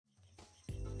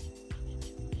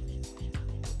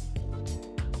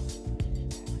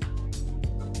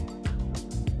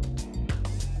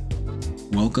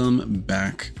Welcome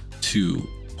back to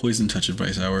Poison Touch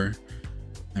Advice Hour.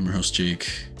 I'm your host, Jake,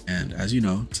 and as you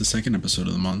know, it's the second episode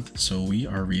of the month, so we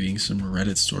are reading some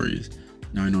Reddit stories.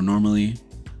 Now, I know normally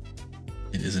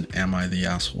it is an Am I the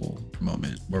Asshole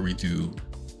moment where we do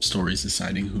stories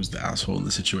deciding who's the asshole in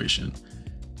the situation.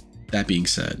 That being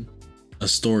said, a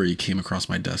story came across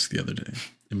my desk the other day.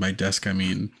 And by desk, I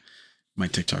mean my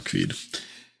TikTok feed.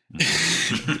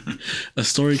 A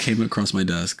story came across my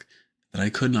desk that I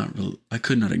could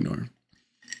not ignore.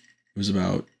 It was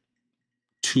about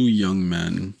two young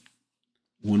men,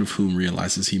 one of whom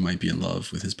realizes he might be in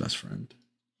love with his best friend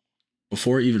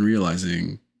before even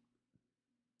realizing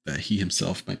that he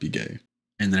himself might be gay.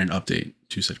 And then an update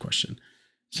to said question.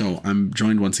 So I'm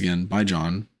joined once again by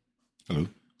John. Hello.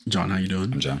 John, how you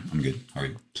doing? I'm John. I'm good. How are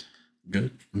you?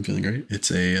 Good. I'm feeling great.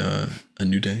 It's a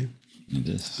new day. It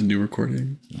is. A new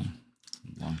recording. Yeah.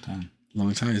 Long time.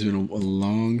 Long time. It's been a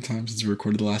long time since we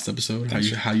recorded the last episode.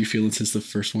 How you feeling since the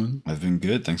first one? I've been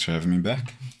good. Thanks for having me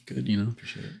back. Good. You know,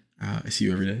 Appreciate it. I see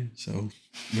you every day, so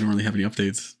we don't really have any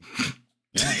updates.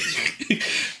 Yeah.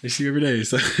 I see you every day,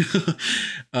 so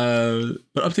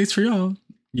but updates for y'all.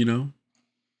 You know,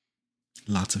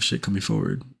 lots of shit coming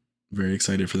forward. Very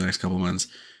excited for the next couple months.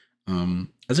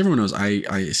 As everyone knows,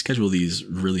 I schedule these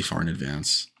really far in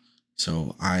advance,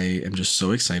 so I am just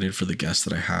so excited for the guests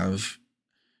that I have.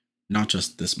 Not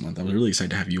just this month. I was really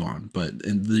excited to have you on, but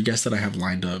and the guests that I have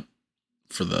lined up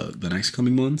for the next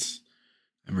coming months,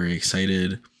 I'm very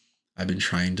excited. I've been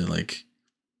trying to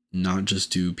not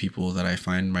just do people that I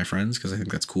find my friends, because I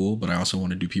think that's cool, but I also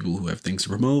want to do people who have things to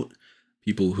promote,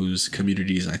 people whose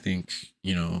communities I think,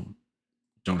 don't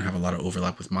have a lot of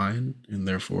overlap with mine, and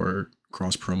therefore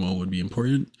cross promo would be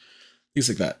important. Things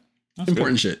like that. That's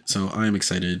important good. Shit. So I am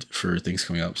excited for things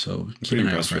coming up. So I'm pretty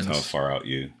impressed with how far out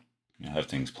you have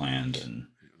things planned, and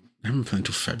I haven't planned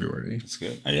until February. That's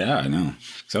good. Yeah, I know.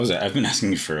 So I've been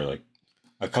asking you for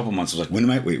a couple months. I was like, when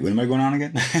am I going on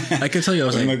again? I can tell you, I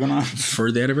was when am I going on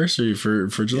for the anniversary for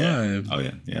July. Yeah. Oh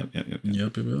yeah.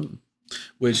 Yep.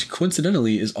 Which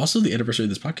coincidentally is also the anniversary of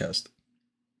this podcast.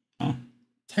 Oh,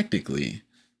 technically.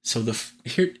 So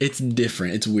here it's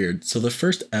different. It's weird. So the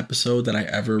first episode that I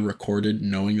ever recorded,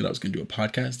 knowing that I was going to do a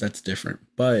podcast, that's different.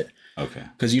 But okay,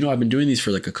 because I've been doing these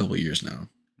for a couple of years now.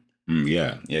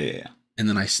 Yeah. And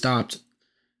then I stopped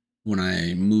when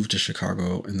I moved to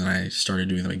Chicago, and then I started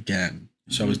doing them again.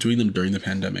 So I was doing them during the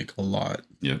pandemic a lot,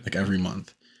 every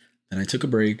month. Then I took a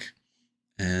break,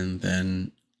 and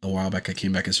then a while back I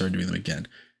came back and started doing them again.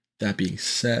 That being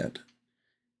said,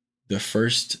 the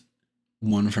first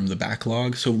one from the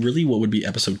backlog, so really what would be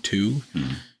episode 2,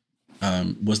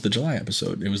 was the July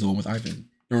episode. It was the one with Ivan.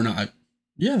 Or not,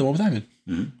 the one with Ivan.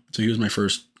 Mm-hmm. So he was my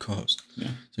first co-host. Yeah.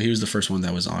 So he was the first one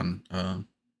that was on the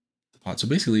pod. So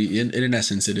basically, in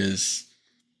essence, it is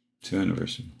 2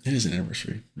 anniversary. It is an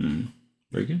anniversary. Mm-hmm.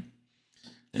 Very good.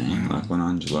 Dang, a lot going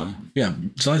on in July. Yeah,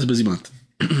 July's a busy month.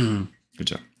 Good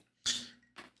job.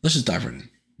 Let's just dive right in.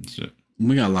 That's it.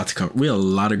 We got a lot to cover. We have a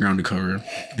lot of ground to cover.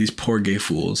 These poor gay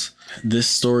fools. This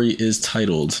story is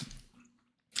titled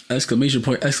exclamation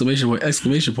point, exclamation point,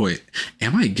 exclamation point.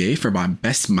 Am I gay for my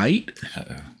best mate?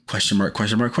 Question mark,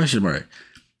 question mark, question mark.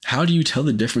 How do you tell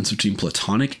the difference between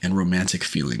platonic and romantic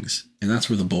feelings? And that's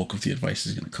where the bulk of the advice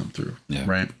is going to come through. Yeah.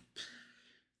 Right?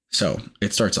 So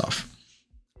it starts off.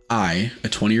 I, a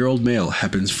 20-year-old male,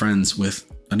 have been friends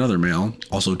with another male,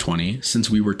 also 20, since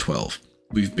we were 12.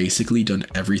 We've basically done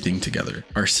everything together.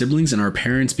 Our siblings and our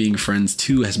parents being friends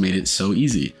too has made it so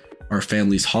easy. Our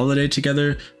families holiday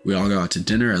together. We all go out to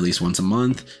dinner at least once a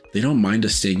month. They don't mind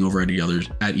us staying over at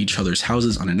each other's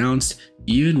houses unannounced,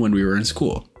 even when we were in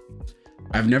school.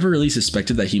 I've never really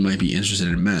suspected that he might be interested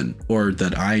in men, or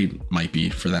that I might be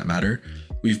for that matter.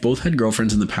 We've both had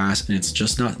girlfriends in the past, and it's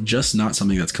just not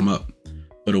something that's come up.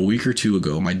 But a week or two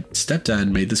ago, my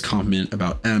stepdad made this comment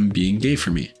about M being gay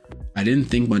for me. I didn't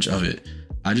think much of it.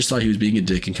 I just thought he was being a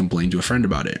dick and complained to a friend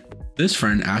about it. This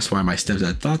friend asked why my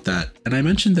stepdad thought that, and I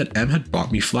mentioned that M had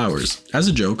bought me flowers, as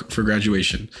a joke, for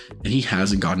graduation, and he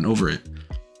hasn't gotten over it.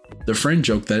 The friend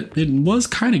joked that it was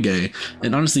kind of gay,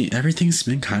 and honestly, everything's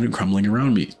been kind of crumbling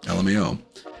around me, LMAO.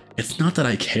 It's not that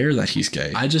I care that he's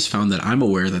gay, I just found that I'm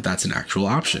aware that that's an actual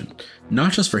option.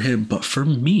 Not just for him, but for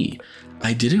me.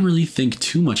 I didn't really think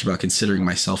too much about considering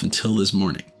myself until this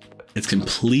morning. It's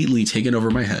completely taken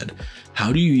over my head.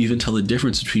 How do you even tell the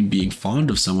difference between being fond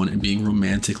of someone and being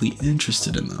romantically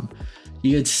interested in them?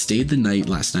 He had stayed the night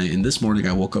last night, and this morning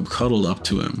I woke up cuddled up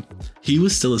to him. He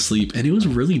was still asleep, and it was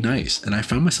really nice, and I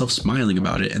found myself smiling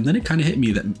about it, and then it kind of hit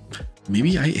me that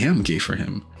maybe I am gay for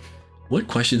him. What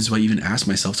questions do I even ask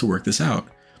myself to work this out?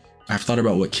 I've thought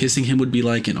about what kissing him would be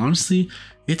like, and honestly,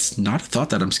 it's not a thought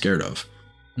that I'm scared of.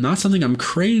 Not something I'm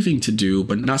craving to do,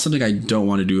 but not something I don't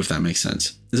want to do, if that makes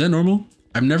sense. Is that normal?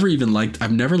 I've never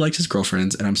liked his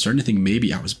girlfriends, and I'm starting to think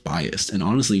maybe I was biased. And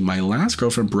honestly, my last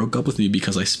girlfriend broke up with me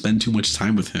because I spend too much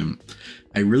time with him.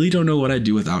 I really don't know what I'd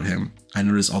do without him. I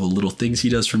notice all the little things he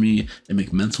does for me and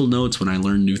make mental notes when I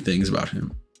learn new things about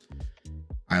him.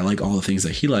 I like all the things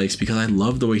that he likes because I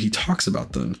love the way he talks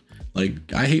about them.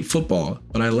 Like, I hate football,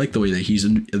 but I like the way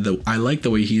that I like the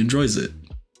way he enjoys it.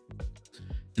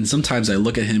 And sometimes I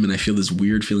look at him and I feel this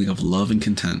weird feeling of love and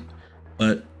content,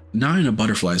 but not in a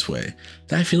butterflies way.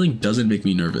 That feeling doesn't make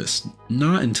me nervous.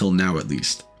 Not until now, at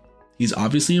least. He's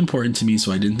obviously important to me,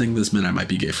 so I didn't think this meant I might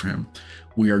be gay for him.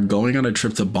 We are going on a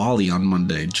trip to Bali on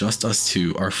Monday, just us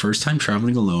two, our first time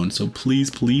traveling alone, so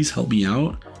please help me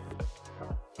out.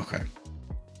 Okay.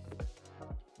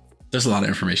 There's a lot of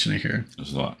information in here.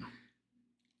 There's a lot.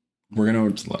 We're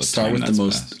going to start with the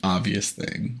most obvious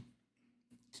thing.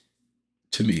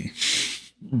 To me,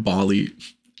 Bali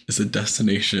is a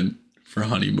destination for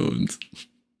honeymoons.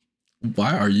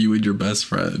 Why are you and your best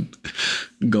friend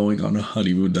going on a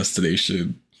honeymoon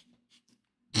destination?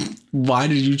 Why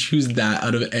did you choose that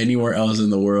out of anywhere else in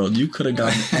the world? You could have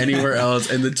gone anywhere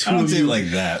else, and the two I don't of say you it like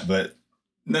that, but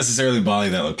necessarily Bali,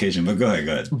 that location. But go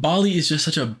ahead. Bali is just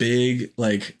such a big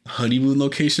like honeymoon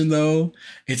location, though.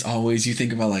 It's always, you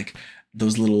think about like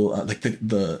those little like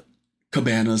the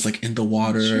cabanas like in the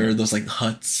water, sure. Those like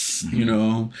huts, you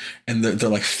know, and they're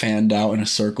like fanned out in a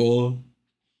circle.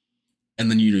 And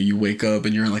then, you know, you wake up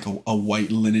and you're in like a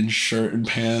white linen shirt and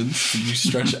pants, and you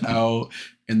stretch out,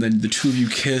 and then the two of you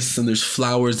kiss, and there's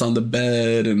flowers on the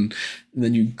bed, and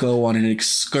then you go on an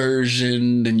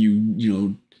excursion, and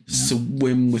you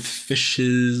swim with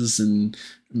fishes and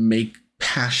make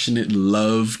passionate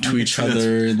love to each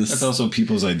other. That's also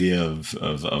people's idea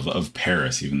of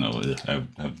Paris, even though I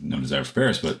have no desire for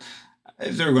Paris. But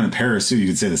if they were going to Paris too, you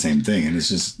could say the same thing. And it's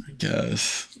just, I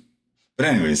guess. But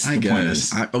anyways, I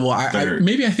guess.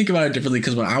 Maybe I think about it differently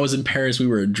because when I was in Paris, we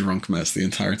were a drunk mess the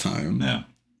entire time. Yeah.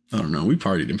 I don't know. We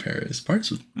partied in Paris. Paris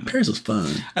was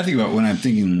fun. I think about when I'm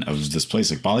thinking of this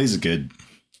place, like Bali's a good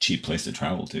cheap place to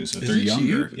travel to. So if they're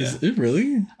younger, is it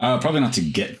really? Probably not to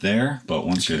get there, but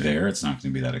once you're there, it's not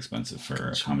going to be that expensive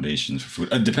for accommodations, for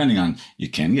food. Depending on, you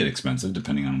can get expensive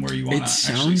depending on where you want to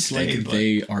actually stay. It sounds like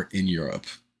they are in Europe.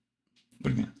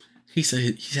 What do you mean? He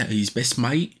said he's best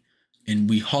mate, and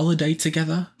we holiday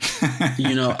together.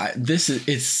 You know,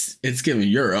 it's giving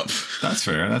Europe. That's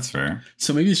fair.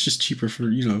 So maybe it's just cheaper for,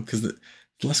 you know, because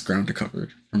less ground to cover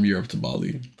from Europe to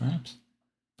Bali. Perhaps.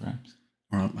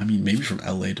 Or, I mean, maybe from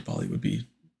LA to Bali would be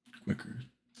quicker.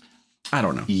 I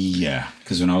don't know. Yeah,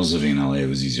 because when I was living in LA, it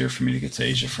was easier for me to get to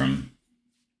Asia from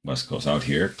West Coast. Out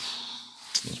here,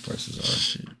 those prices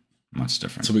are much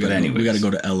different. So we got to go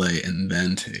to LA and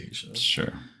then to Asia.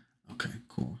 Sure. Okay,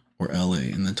 cool. Or LA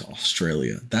and then to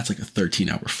Australia. That's like a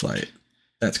 13-hour flight.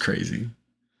 That's crazy.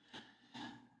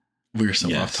 We're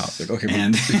so off topic. Okay.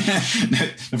 And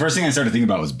the first thing I started thinking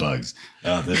about was bugs.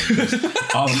 All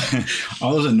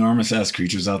those enormous ass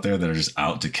creatures out there that are just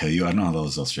out to kill you. I don't know how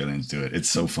those Australians do it. It's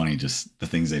so funny, just the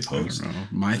things they post. I don't know.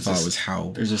 My thought was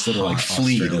how there's this little like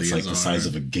flea that's like the size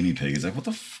of a guinea pig. It's like, what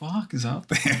the fuck is out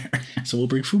there? So we'll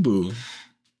bring Fubu.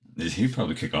 He'd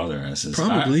probably kick all their asses.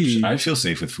 Probably. I feel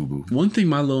safe with Fubu. One thing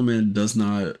my little man does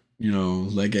not, you know,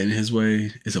 let get in his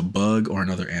way is a bug or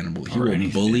another animal. He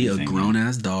will bully a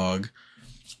grown-ass dog.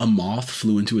 A moth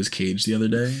flew into his cage the other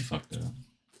day. Fuck that.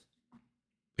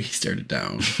 He stared it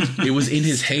down. It was in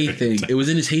his hay thing.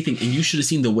 And you should have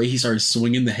seen the way he started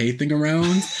swinging the hay thing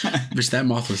around. Which that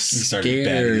moth was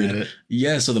scared.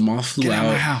 Yeah, so the moth flew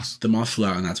out. The moth flew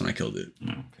out, and that's when I killed it.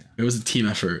 Okay. It was a team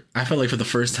effort. I felt like for the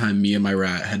first time, me and my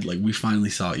rat had we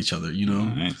finally saw each other, you know?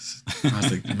 Nice. I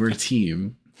was like, we're a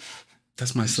team.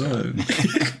 That's my son.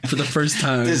 For the first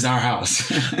time. This is our house.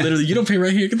 Literally, you don't pay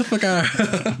right here. Get the fuck out of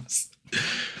our house.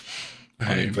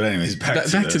 Okay. But anyways, back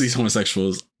to these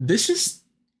homosexuals. This is,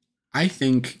 I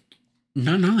think,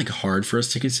 not like hard for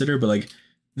us to consider, but like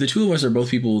the two of us are both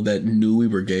people that knew we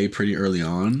were gay pretty early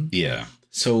on. Yeah.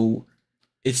 So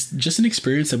it's just an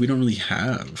experience that we don't really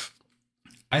have.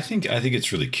 I think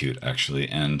it's really cute, actually.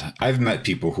 And I've met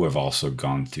people who have also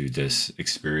gone through this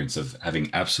experience of having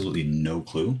absolutely no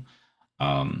clue.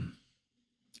 And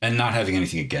not having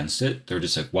anything against it. They're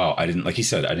just like, wow, like he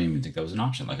said, I didn't even think that was an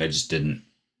option. Like I just didn't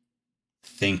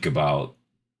think about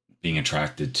being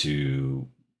attracted to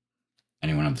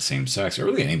anyone of the same sex or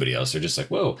really anybody else. They're just like,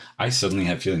 whoa, I suddenly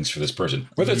have feelings for this person,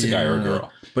 whether it's a guy or a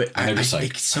girl. But I just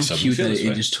like, it's so cute that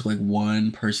it just took like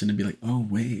one person to be like, oh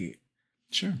wait,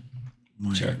 sure.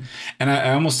 And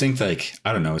I almost think like,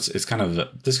 I don't know, it's kind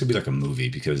of, this could be like a movie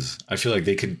because I feel like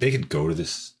they could go to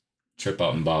this trip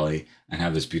out in Bali and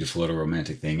have this beautiful little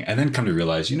romantic thing, and then come to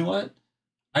realize, you know what?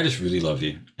 I just really love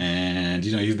you, and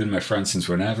you've been my friend since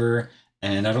whenever,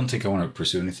 and I don't think I want to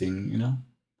pursue anything,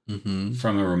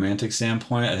 from a romantic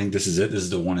standpoint. I think this is it. This is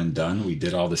the one and done. We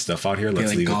did all this stuff out here.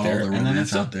 Let's leave it there, and then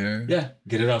it's out there. Yeah,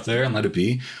 get it out there and let it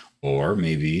be. Or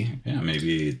maybe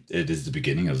it is the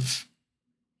beginning of.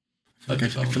 I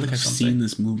feel like I've seen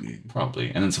this movie.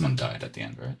 Probably, and then someone died at the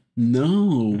end, right?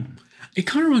 No, it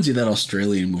kind of reminds you of that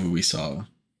Australian movie we saw.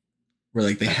 Where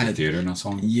like they had the theater not so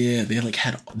long. Yeah, they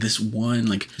had this one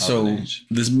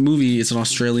this movie. It's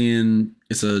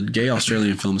a gay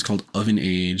Australian film. It's called Of an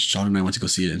Age. John and I went to go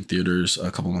see it in theaters a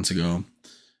couple months ago,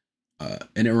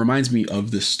 and it reminds me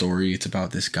of this story. It's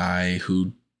about this guy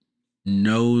who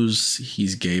knows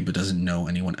he's gay but doesn't know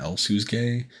anyone else who's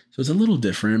gay. So it's a little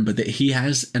different. But he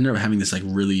has ended up having this like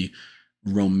really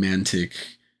romantic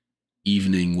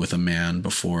evening with a man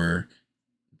before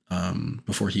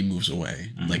he moves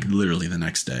away, like literally the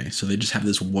next day. So they just have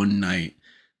this one night.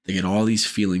 They get all these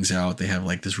feelings out. They have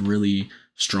like this really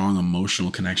strong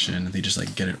emotional connection, and they just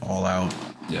like get it all out,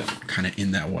 kind of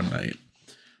in that one night.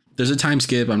 There's a time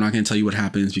skip. I'm not going to tell you what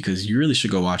happens because you really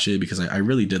should go watch it, because I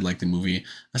really did like the movie,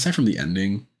 aside from the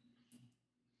ending.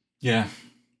 Yeah,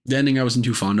 the ending I wasn't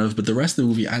too fond of, but the rest of the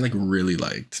movie I like really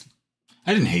liked.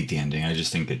 I didn't hate the ending. I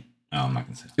just think that. Oh, I'm not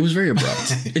going to say it. It was very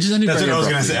abrupt. It just ended That's very what I was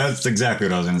abruptly. going to say. That's exactly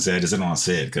what I was going to say. I just didn't want to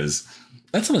say it because...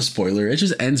 That's not a spoiler. It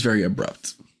just ends very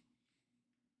abrupt.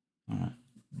 All right.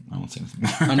 I won't say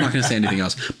anything. I'm not going to say anything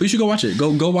else. But you should go watch it.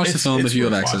 Go watch the film if you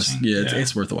have access. Watching. Yeah,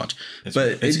 it's worth a watch. It's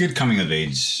a good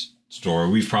coming-of-age story.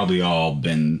 We've probably all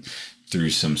been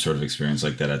through some sort of experience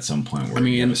like that at some point where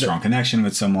you have a strong connection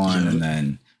with someone, and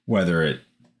then whether it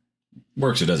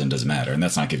works or doesn't matter, and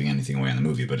that's not giving anything away in the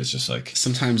movie, but it's just like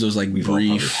sometimes those like we've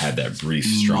brief had that brief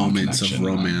strong moments of connection,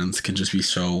 romance can just be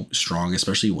so strong,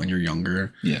 especially when you're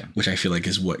younger. Yeah, which I feel like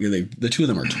is what the two of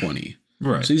them are 20,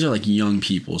 right? So these are like young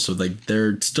people, so like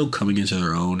they're still coming into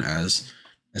their own as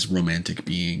romantic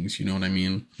beings. You know what I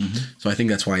mean? So I think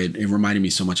that's why it reminded me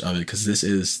so much of it, because this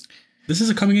is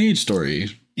a coming of age story.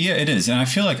 Yeah, it is, and I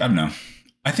feel like I don't know.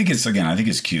 I think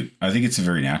it's cute. I think it's a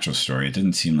very natural story. It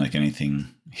didn't seem like anything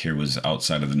here was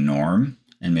outside of the norm,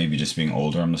 and maybe just being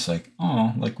older, I'm just like,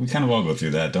 oh, like we kind of all go through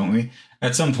that, don't we?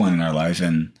 At some point in our life,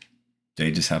 and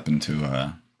they just happen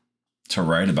to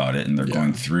write about it, and they're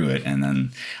going through it, and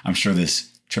then I'm sure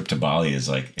this trip to Bali is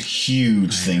like a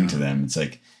huge thing to them. It's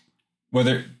like,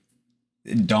 whether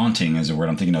daunting is a word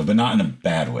I'm thinking of, but not in a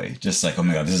bad way. Just like, oh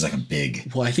my god, this is like a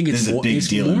big. Well, I think it's more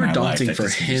daunting for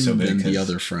him than the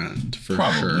other friend, for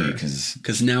probably sure.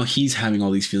 Because now he's having all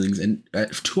these feelings, and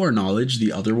to our knowledge,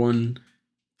 the other one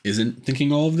isn't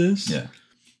thinking all of this. Yeah,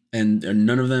 and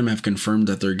none of them have confirmed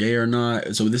that they're gay or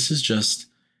not. So this is just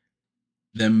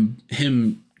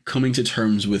him coming to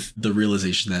terms with the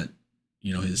realization that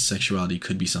his sexuality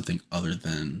could be something other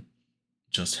than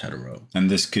just hetero, and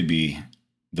this could be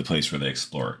the place where they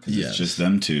explore, because it's just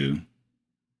them two,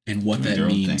 and what that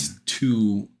means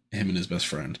to him and his best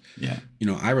friend. Yeah,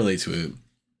 I relate to it.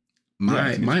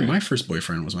 My first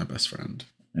boyfriend was my best friend,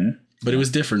 but it was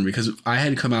different because I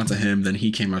had come out to him, then he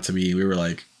came out to me. We were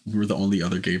the only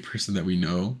other gay person that we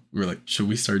know. We were like, should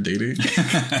we start dating?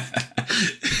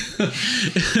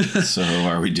 So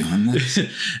are we doing this?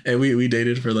 And we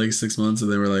dated for like 6 months,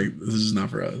 and then we're like, this is not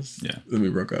for us. Yeah, then we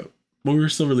broke up, but we were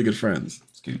still really good friends.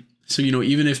 It's good. So,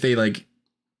 even if they like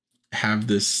have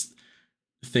this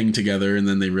thing together and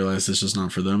then they realize it's just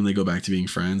not for them, they go back to being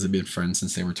friends. They've been friends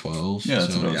since they were 12. Yeah,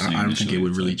 so I don't think it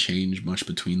would really change much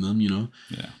between them, Yeah.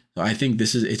 So I think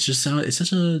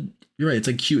you're right. It's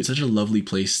like cute. It's such a lovely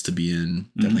place to be in,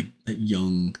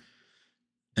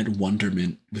 that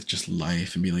wonderment with just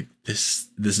life, and be like, this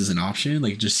is an option.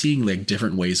 Like just seeing like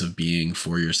different ways of being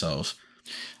for yourself.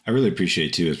 I really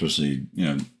appreciate too, especially,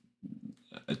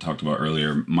 I talked about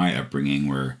earlier, my upbringing,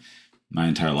 where my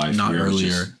entire life. Not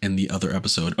earlier, in the other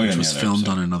episode, which was filmed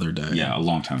on another day. Yeah, a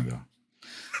long time ago.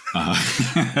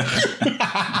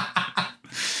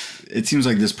 It seems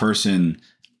like this person,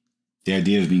 the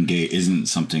idea of being gay isn't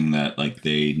something that like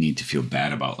they need to feel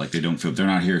bad about. Like they're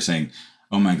not here saying,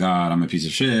 oh my God, I'm a piece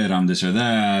of shit, I'm this or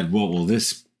that. What will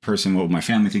this person, what will my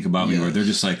family think about me? Or they're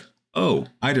just like, oh,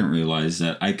 I didn't realize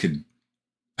that I could.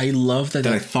 I love that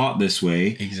I thought this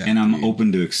way, exactly. And I'm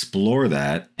open to explore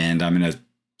that. And I mean, it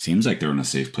seems like they're in a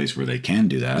safe place where they can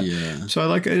do that. Yeah.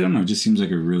 So I don't know, it just seems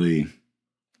like I'm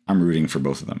rooting for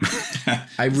both of them.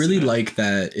 I really like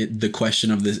that the question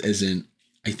of this isn't,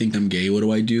 I think I'm gay, what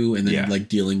do I do? And then like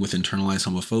dealing with internalized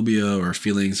homophobia or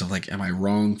feelings of like, am I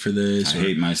wrong for this? I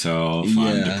hate myself.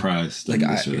 I'm depressed. Like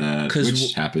this or that,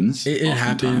 which happens. It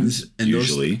happens. And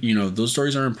usually, those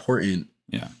stories are important.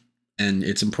 Yeah. And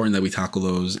it's important that we tackle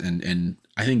those. And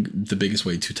I think the biggest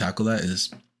way to tackle that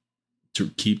is to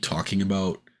keep talking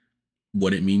about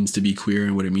what it means to be queer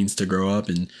and what it means to grow up,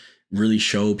 and really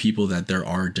show people that there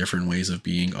are different ways of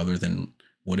being other than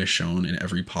what is shown in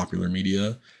every popular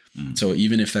media. So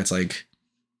even if that's like,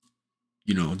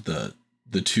 you know,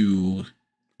 the two,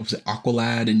 what was it,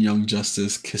 Aqualad and Young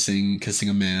Justice kissing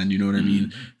a man, you know what I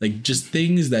mean? Like just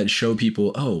things that show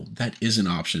people, oh, that is an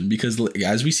option, because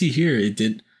as we see here, it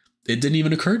didn't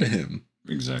even occur to him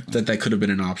exactly that could have been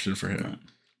an option for him. Right.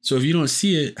 So if you don't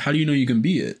see it, how do you know you can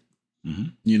be it?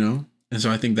 You know? And so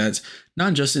I think that's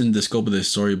not just in the scope of this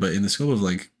story, but in the scope of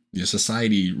like, you know,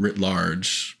 society writ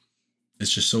large.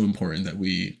 It's just so important that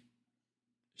we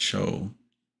show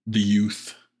the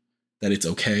youth that it's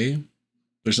okay.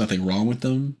 There's nothing wrong with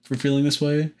them for feeling this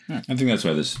way. Yeah, I think that's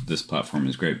why this platform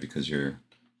is great, because you're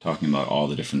talking about all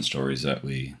the different stories that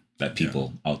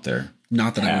people out there.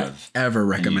 Not that I would ever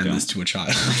recommend this to a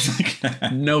child.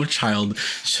 No child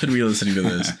should be listening to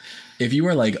this. If you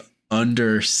are like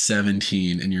under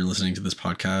 17 and you're listening to this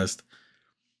podcast,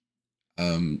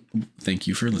 thank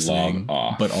you for listening. Log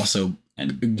off. But also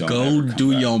and go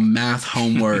do your math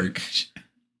homework.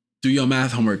 Do your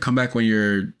math homework. Come back when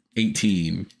you're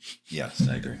 18. Yes,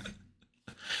 I agree.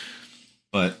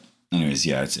 But anyways,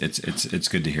 yeah, it's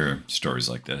good to hear stories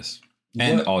like this,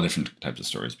 and all different types of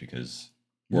stories, because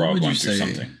we're all going through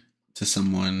something. To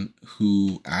someone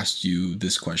who asked you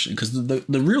this question, because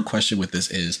the real question with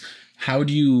this is, how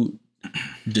do you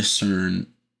discern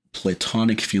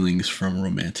platonic feelings from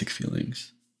romantic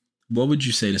feelings? What would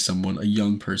you say to someone, a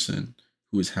young person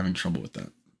who is having trouble with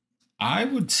that? I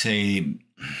would say,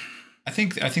 I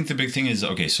think the big thing is,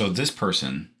 okay, so this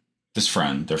person,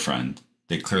 their friend,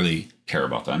 they clearly care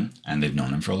about them, and they've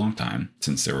known them for a long time,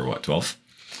 since they were 12.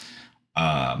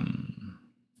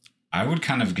 I would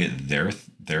kind of get their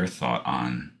thought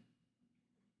on,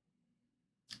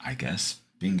 I guess,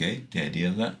 being gay, the idea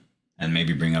of that, and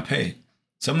maybe bring up, hey,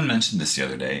 someone mentioned this the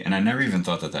other day, and I never even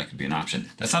thought that could be an option.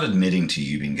 That's not admitting to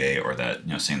you being gay, or that,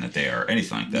 you know, saying that they are,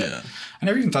 anything like that. Yeah. I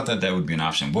never even thought that would be an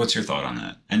option. What's your thought on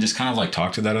that? And just kind of like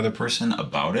talk to that other person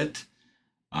about it.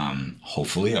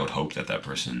 Hopefully, I would hope that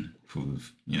person who,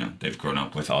 you know, they've grown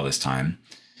up with all this time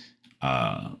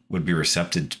would be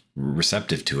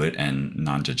receptive to it and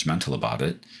non-judgmental about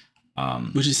it.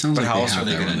 Which it sounds like they have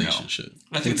that relationship.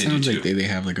 I think it sounds like they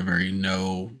have like a very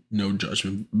no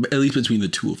judgment, at least between the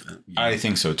two of them. I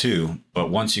think so too. But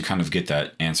once you kind of get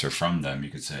that answer from them, you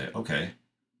could say, okay,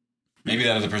 maybe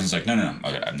that other person's like, no,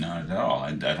 not at all.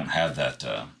 I don't have that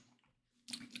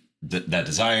that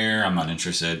desire. I'm not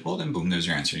interested. Well, then boom, there's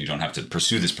your answer. You don't have to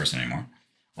pursue this person anymore,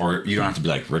 or you don't have to be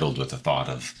like riddled with the thought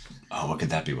of, oh, what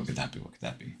could that be? What could that be? What could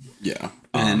that be? Yeah.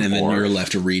 And then you're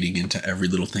left reading into every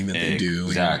little thing that they do.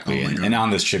 Exactly. And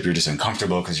on this trip, you're just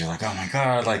uncomfortable because you're like, oh my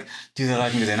God, like, do they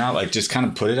like me? Do they not? Like, just kind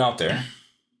of put it out there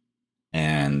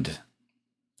and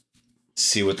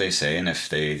see what they say. And if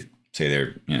they say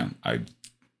they're, you know, I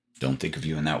don't think of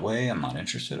you in that way, I'm not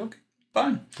interested. Okay,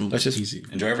 fine. Well, let's just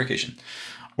enjoy our vacation.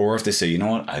 Or if they say, you know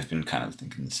what, I've been kind of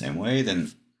thinking the same way,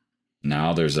 then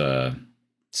now there's a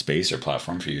space or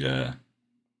platform for you to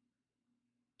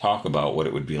talk about what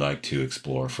it would be like to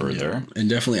explore further. Yeah. And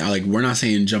definitely, we're not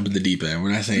saying jump in the deep end.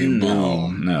 We're not saying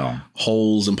boom,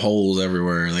 holes and poles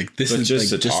everywhere. Like, this is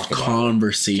just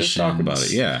conversation. Just talk about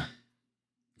it. Yeah.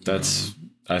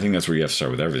 I think that's where you have to start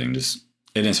with everything.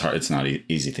 It is hard. It's not an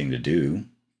easy thing to do,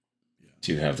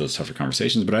 to have those tougher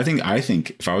conversations. But I think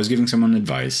if I was giving someone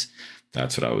advice,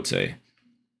 that's what I would say.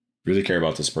 Really care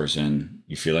about this person.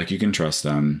 You feel like you can trust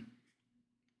them.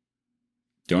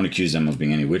 Don't accuse them of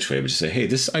being any which way, but just say, hey,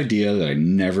 this idea that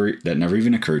never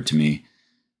even occurred to me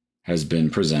has been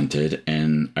presented,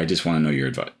 and I just want to know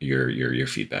your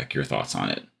feedback, your thoughts on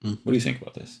it. Mm-hmm. What do you think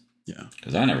about this? Yeah.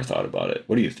 Because I never thought about it.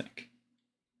 What do you think?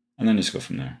 And then just go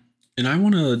from there. And I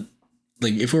want to,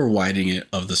 like, if we're widening it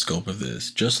of the scope of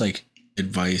this, just like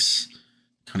advice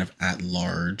kind of at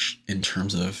large in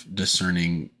terms of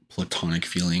discerning platonic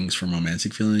feelings from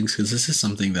romantic feelings, because this is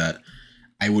something that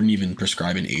I wouldn't even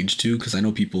prescribe an age to, because I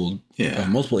know people of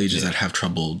multiple ages that have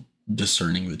trouble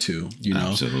discerning the two, you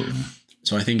know? Absolutely.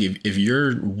 So I think if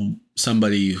you're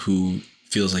somebody who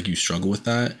feels like you struggle with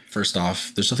that, first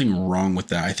off, there's nothing wrong with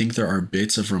that. I think there are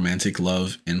bits of romantic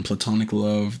love in platonic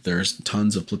love. There's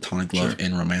tons of platonic love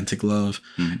in romantic love.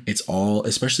 Mm-hmm. It's all,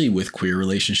 especially with queer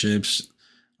relationships,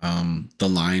 the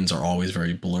lines are always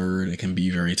very blurred. It can be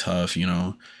very tough, you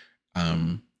know?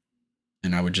 And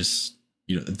I would just,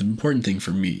 you know, the important thing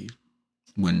for me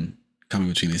when coming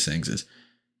between these things is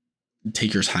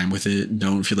take your time with it.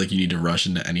 Don't feel like you need to rush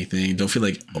into anything. Don't feel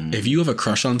like if you have a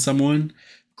crush on someone,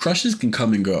 crushes can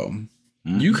come and go.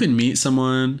 You can meet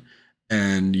someone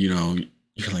and, you know,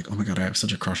 you're like, oh my God, I have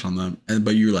such a crush on them.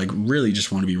 But you like really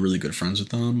just want to be really good friends with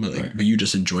them. But, like, but you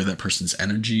just enjoy that person's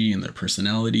energy and their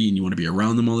personality and you want to be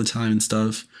around them all the time and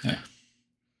stuff. Yeah.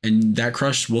 And that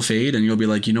crush will fade and you'll be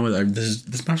like, you know what, this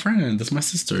is my friend. This is my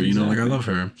sister. Exactly. You know, like I love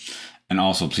her. And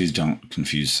also, please don't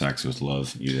confuse sex with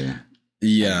love either.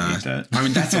 Yeah. I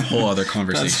mean, that's a whole other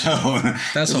conversation.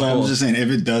 That's a whole... I'm just saying, if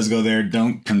it does go there,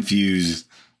 don't confuse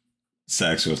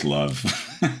sex with love.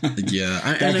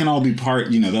 Yeah. That can all be part,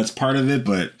 you know, that's part of it.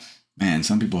 But man,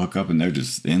 some people hook up and they're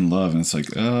just in love. And it's like,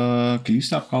 can you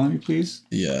stop calling me, please?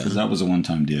 Yeah. Because that was a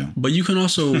one-time deal. But you can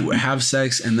also have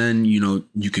sex and then, you know,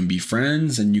 you can be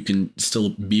friends and you can still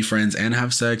be friends and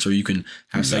have sex. Or you can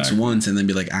have sex once and then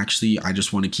be like, actually, I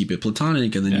just want to keep it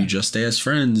platonic. And then you just stay as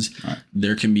friends. Right.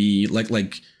 There can be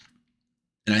like,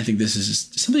 and I think this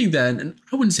is something that, and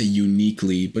I wouldn't say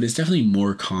uniquely, but it's definitely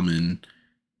more common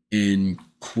in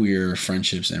queer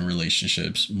friendships and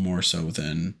relationships, more so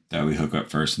than that we hook up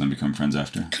first and then become friends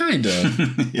after. Kind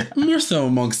of. Yeah. More so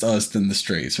amongst us than the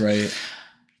straights, right?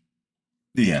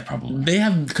 Yeah, probably. They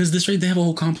have, because the straight, they have a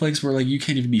whole complex where like you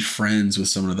can't even be friends with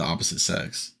someone of the opposite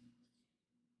sex.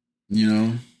 You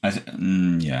know?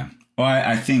 Yeah. Well,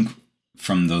 I think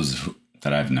from those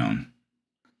that I've known,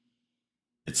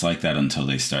 it's like that until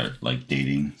they start like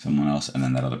dating someone else, and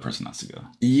then that other person has to go.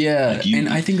 Yeah, like and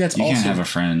I think that's you also... can't have a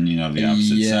friend, you know, of the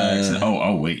opposite sex. And,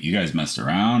 oh, wait, you guys messed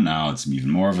around. Now it's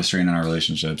even more of a strain in our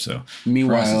relationship. So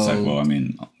meanwhile, for us, it's like, well, I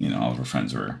mean, you know, all of our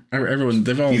friends were everyone.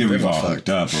 They've all hooked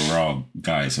up, or we're all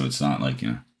guys. So it's not like,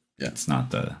 you know, it's not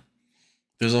the.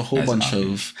 There's a whole bunch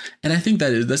of, and I think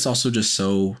that's also just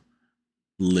so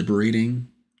liberating.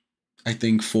 I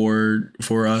think for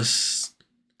us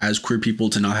as queer people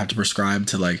to not have to prescribe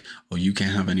to like, oh, you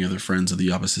can't have any other friends of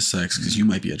the opposite sex because you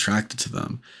might be attracted to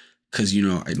them. Because, you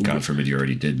know, God forbid you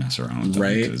already did mess around with them.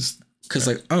 Right. Because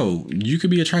like, oh, you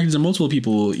could be attracted to multiple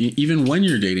people even when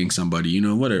you're dating somebody, you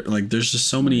know, whatever. Like there's just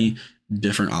so many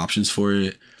different options for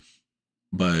it.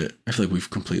 But I feel like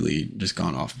we've completely just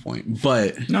gone off point.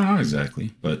 But no, not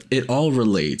exactly. But it all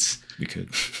relates. We could.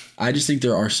 I just think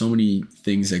there are so many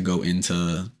things that go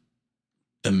into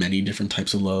the many different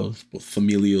types of love, both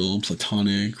familial,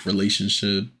 platonic,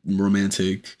 relationship,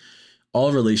 romantic,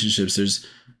 all relationships. There's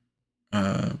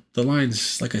the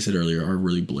lines, like I said earlier, are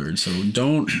really blurred. So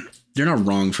you're not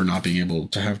wrong for not being able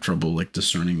to have trouble like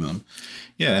discerning them.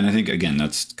 Yeah. And I think, again,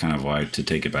 that's kind of why, to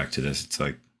take it back to this, it's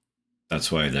like,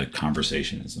 that's why the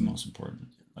conversation is the most important.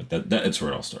 Like that's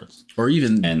where it all starts. Or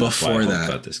even and before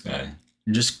that, this guy.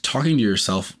 Just talking to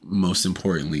yourself, most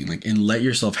importantly, like, and let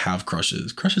yourself have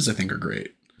crushes. Crushes, I think, are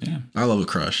great. Yeah. I love a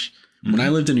crush. Mm-hmm. When I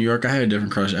lived in New York, I had a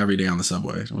different crush every day on the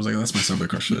subway. I was like, that's my subway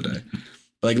crush for the day.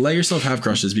 But like, let yourself have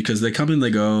crushes because they come and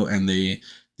they go, and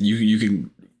you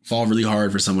can fall really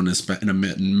hard for someone in a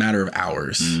matter of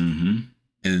hours. Mm-hmm.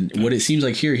 And what it seems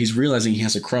like here, he's realizing he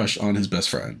has a crush on his best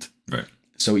friend. Right.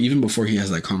 So even before he has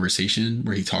that conversation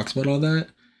where he talks about all that,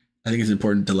 I think it's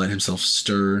important to let himself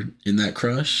stir in that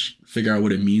crush, figure out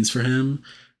what it means for him,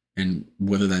 and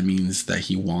whether that means that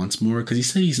he wants more. Because he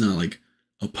said he's not like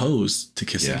opposed to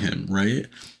kissing him, right?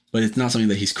 But it's not something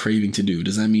that he's craving to do.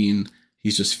 Does that mean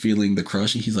he's just feeling the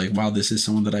crush and he's like, wow, this is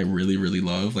someone that I really, really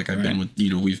love? Like I've been with,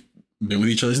 you know, we've been with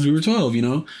each other since we were 12, you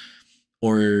know?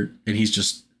 And he's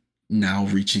just now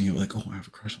reaching like, oh, I have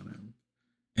a crush on him.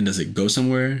 And does it go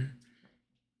somewhere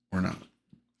or not?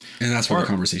 And that's where the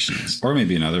conversation is. Or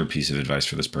maybe another piece of advice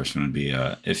for this person would be,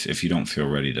 if you don't feel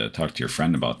ready to talk to your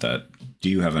friend about that, do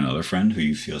you have another friend who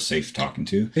you feel safe talking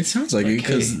to? It sounds like it,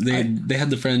 because they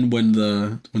had the friend when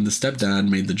the stepdad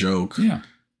made the joke. Yeah.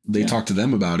 They talked to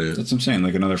them about it. That's what I'm saying.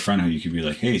 Like another friend who you could be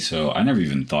like, hey, so I never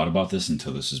even thought about this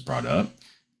until this is brought up.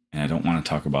 And I don't want to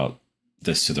talk about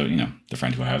this to the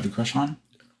friend who I have the crush on.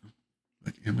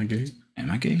 Like, am I gay? Am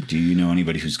I gay? Do you know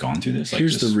anybody who's gone through this?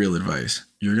 Here's the real advice.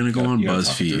 You're going to go on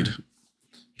BuzzFeed.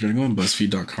 You're going to go on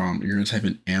BuzzFeed.com. You're going to type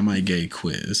in, am I gay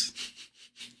quiz.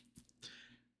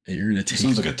 And you're going to take...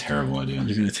 Sounds like a terrible idea.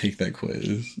 You're going to take that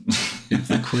quiz. If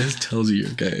the quiz tells you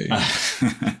you're gay.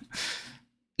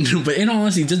 But in all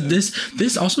honesty,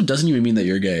 this also doesn't even mean that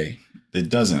you're gay. It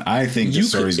doesn't. I think the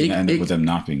story's going to end up with them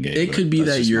not being gay. It could be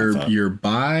that you're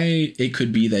bi. It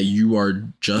could be that you are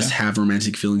have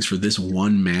romantic feelings for this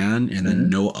one man and then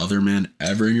no other man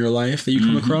ever in your life that you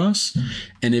come across.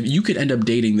 And if you could end up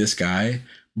dating this guy,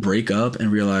 break up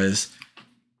and realize,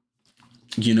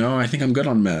 I think I'm good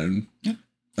on men. Yeah.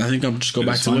 I think I'll just go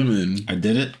back to women. I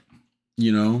did it.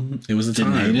 It was a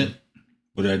time. Didn't hate it.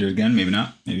 Would I do it again? Maybe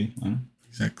not. Maybe. I don't know.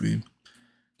 Exactly.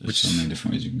 There's so many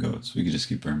different ways you can go. So we could just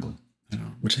keep rambling.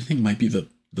 Which I think might be the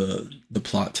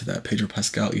plot to that Pedro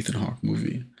Pascal Ethan Hawke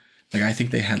movie. Like, I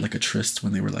think they had like a tryst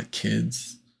when they were like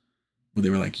kids, when they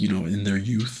were like, you know, in their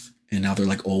youth, and now they're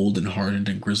like old and hardened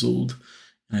and grizzled.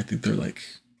 And I think they're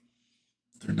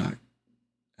not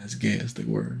as gay as they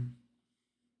were.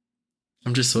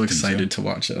 I'm just so excited to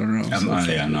watch it. I don't know.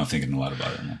 I'm not thinking a lot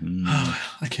about it. Like,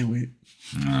 I can't wait.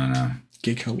 I don't know.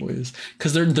 Gay Cowboys.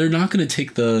 Because they're not going to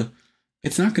take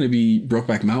it's not going to be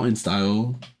Brokeback Mountain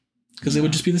style, because it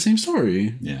would just be the same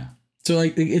story. Yeah. So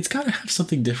like, it's got to have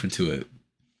something different to it.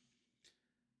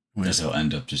 Because they'll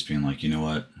end up just being like, you know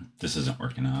what, this isn't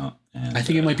working out. And I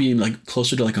think it might be like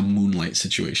closer to like a Moonlight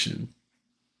situation.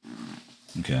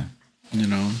 Okay. You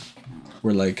know,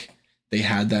 where like they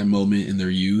had that moment in their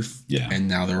youth, and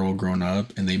now they're all grown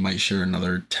up, and they might share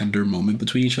another tender moment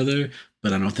between each other,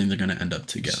 but I don't think they're gonna end up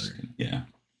together. Yeah.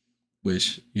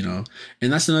 Which, you know,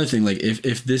 and that's another thing. Like,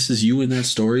 if this is you in that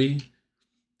story,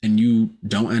 and you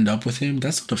don't end up with him,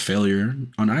 that's not a failure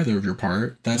on either of your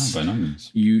part. That's by no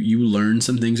means. You learned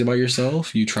some things about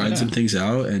yourself. You tried some things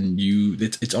out, and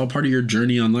it's all part of your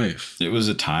journey on life. It was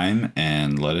a time,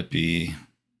 and let it be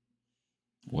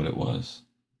what it was.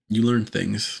 You learned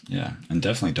things. Yeah. And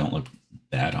definitely don't look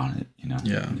bad on it, you know,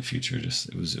 in the future. Just,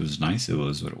 it was nice. It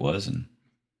was what it was. And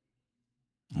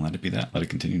let it be that. Let it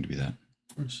continue to be that.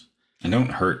 Of course. And don't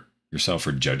hurt yourself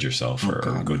or judge yourself or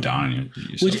go down on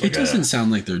yourself. Which it doesn't sound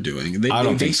like they're doing. I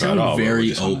don't think so at all. They sound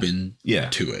very open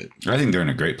to it. I think they're in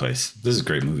a great place. This is a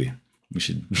great movie. We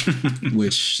should.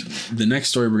 Which the next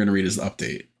story we're going to read is the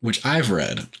update, which I've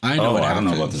read. I know what happens. I don't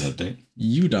know about this update.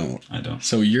 You don't. I don't.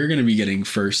 So you're going to be getting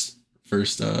first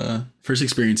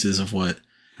experiences of what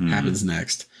happens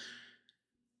next.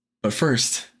 But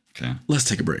first, let's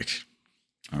take a break.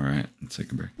 All right, let's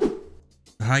take a break.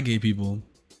 Hi, gay people,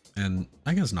 and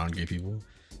I guess non-gay people.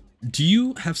 Do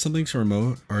you have something to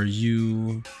promote? Are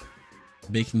you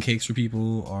baking cakes for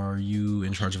people? Are you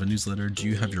in charge of a newsletter? Do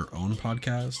you have your own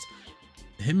podcast?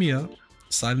 Hit me up,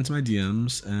 slide into my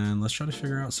DMs, and let's try to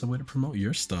figure out some way to promote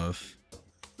your stuff.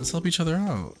 Let's help each other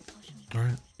out. All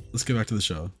right, let's get back to the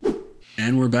show.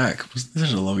 And we're back. Wasn't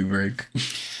this a lovely break?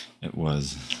 It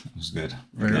was good.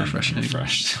 Very refreshing. I'm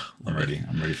refreshed. I'm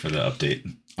ready for the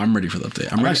update. I'm ready for the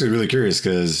update. I'm actually really curious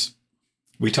because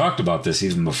we talked about this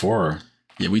even before.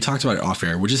 Yeah, we talked about it off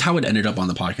air, which is how it ended up on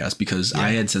the podcast, because I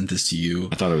had sent this to you.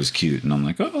 I thought it was cute, and I'm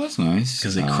like, oh, that's nice.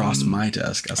 Because it crossed my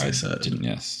desk, as I said.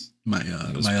 Yes. My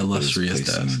illustrious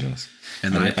desk.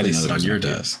 And then I placed it on your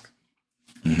desk.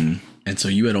 Mm-hmm. And so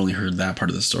you had only heard that part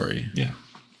of the story. Yeah.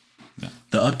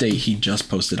 The update he just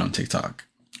posted on TikTok.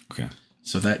 Okay.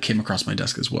 So that came across my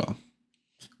desk as well.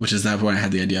 Which is that when I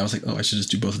had the idea. I was like, oh, I should just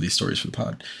do both of these stories for the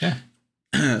pod. Yeah.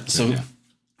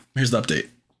 Here's the update.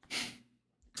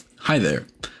 Hi there.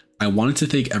 I wanted to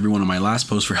thank everyone on my last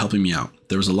post for helping me out.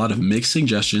 There was a lot of mixed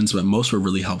suggestions, but most were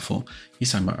really helpful.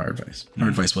 He's talking about our advice. Our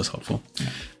advice was helpful. Yeah.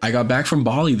 I got back from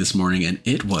Bali this morning and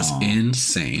it was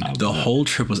insane. The whole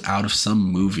trip was out of some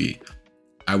movie.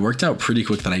 I worked out pretty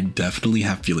quick that I definitely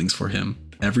have feelings for him.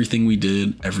 Everything we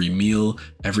did, every meal,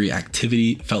 every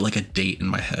activity felt like a date in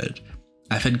my head.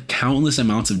 I've had countless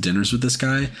amounts of dinners with this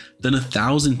guy, done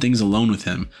 1,000 things alone with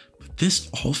him, but this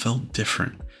all felt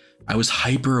different. I was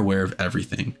hyper aware of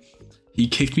everything. He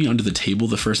kicked me under the table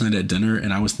the first night at dinner,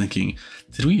 and I was thinking,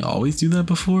 did we always do that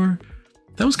before?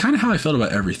 That was kind of how I felt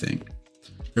about everything.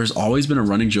 There's always been a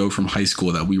running joke from high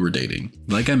school that we were dating.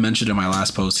 Like I mentioned in my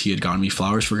last post, he had gotten me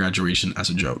flowers for graduation as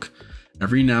a joke.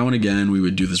 Every now and again, we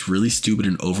would do this really stupid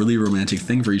and overly romantic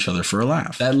thing for each other for a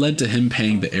laugh. That led to him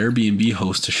paying the Airbnb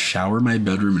host to shower my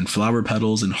bedroom in flower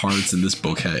petals and hearts in this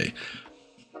bouquet.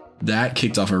 That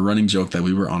kicked off a running joke that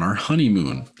we were on our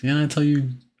honeymoon. Didn't I tell you?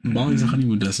 Bali's a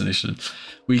honeymoon destination.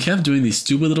 We kept doing these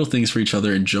stupid little things for each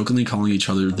other and jokingly calling each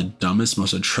other the dumbest,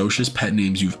 most atrocious pet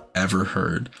names you've ever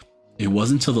heard. It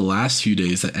wasn't until the last few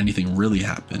days that anything really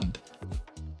happened.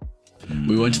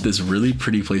 We went to this really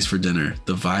pretty place for dinner.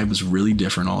 The vibe was really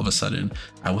different all of a sudden.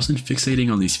 I wasn't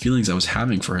fixating on these feelings I was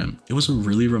having for him. It was a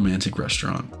really romantic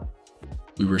restaurant.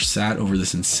 We were sat over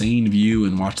this insane view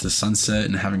and watched the sunset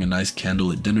and having a nice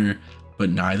candlelit dinner,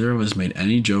 but neither of us made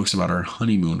any jokes about our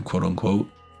honeymoon, quote unquote.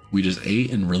 We just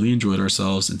ate and really enjoyed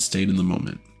ourselves and stayed in the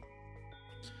moment.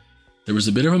 There was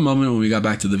a bit of a moment when we got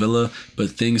back to the villa,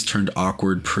 but things turned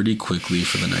awkward pretty quickly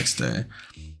for the next day.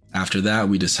 After that,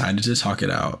 we decided to talk it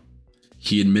out.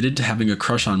 He admitted to having a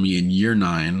crush on me in year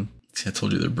 9. See, I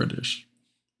told you they're British.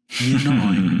 Year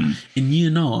 9. In year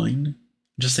 9.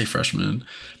 Just say freshman.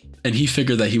 And he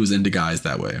figured that he was into guys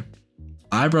that way.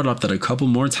 I brought up that a couple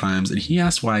more times and he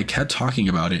asked why I kept talking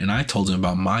about it, and I told him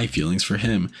about my feelings for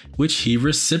him, which he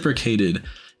reciprocated,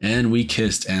 and we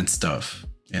kissed and stuff.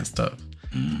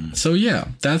 So yeah,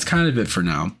 that's kind of it for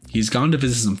now. He's gone to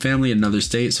visit some family in another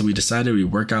state, so we decided we'd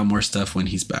work out more stuff when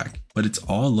he's back. But it's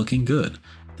all looking good.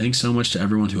 Thanks so much to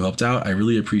everyone who helped out. I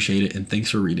really appreciate it, and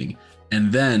thanks for reading.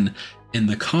 And then in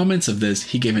the comments of this,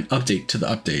 he gave an update to the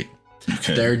update.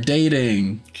 Okay. They're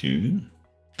dating. Cute.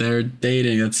 They're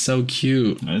dating. That's so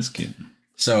cute. That is cute.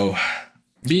 So,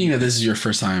 being that this is your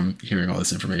first time hearing all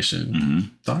this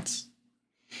information, thoughts?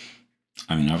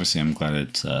 I mean, obviously, I'm glad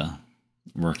it's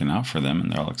working out for them and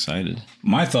they're all excited.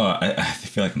 My thought, I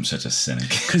feel like I'm such a cynic.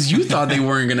 Because you thought they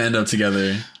weren't going to end up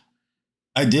together.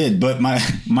 I did, but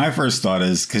my first thought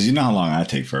is, because you know how long I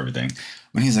take for everything.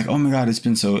 When he's like, oh my God, it's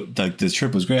been so, like, this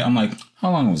trip was great. I'm like,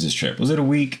 how long was this trip? Was it a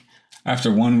week?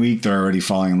 After 1 week, they're already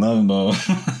falling in love and blah.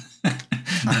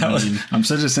 I'm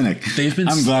such a cynic. They've been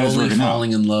slowly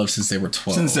falling in love since they were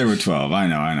 12. Since they were 12. I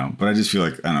know. But I just feel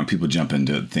like, I don't know, people jump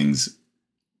into things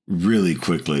really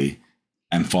quickly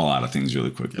and fall out of things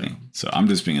really quickly. Yeah. So I'm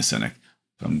just being a cynic.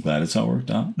 But I'm glad it's all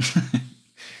worked out.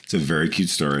 It's a very cute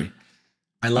story.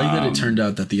 I like that it turned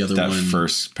out that the other one... That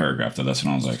first paragraph, though, that's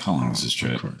when I was like, how long was this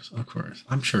trip? Of course.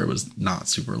 I'm sure it was not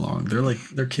super long.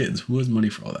 They're kids. Who has money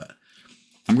for all that?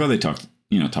 I'm glad they talked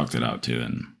it out, too.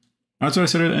 And that's what I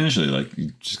said initially. Like,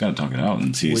 you just got to talk it out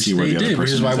and see where the other person is. Which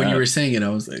is why when you were saying it, I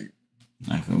was like...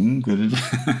 good.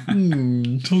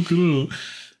 Talk it out.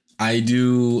 I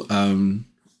do...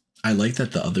 I like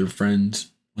that the other friend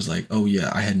was like, oh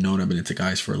yeah, I had known I've been into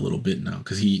guys for a little bit now,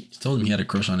 because he told him he had a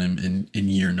crush on him in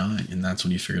year 9, and that's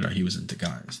when he figured out he was into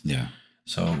guys. Yeah.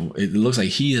 So it looks like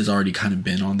he has already kind of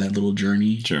been on that little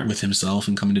journey with himself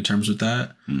and coming to terms with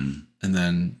that. And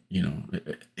then, he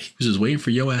was just waiting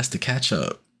for yo ass to catch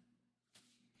up.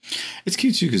 It's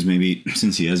cute too, because maybe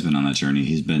since he has been on that journey,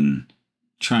 he's been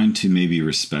trying to maybe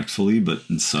respectfully but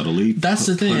subtly the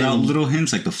thing. Put out little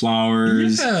hints like the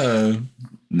flowers. Yeah.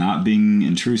 Not being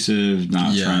intrusive,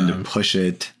 not trying to push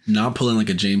it. Not pulling like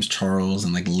a James Charles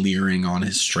and like leering on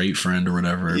his straight friend or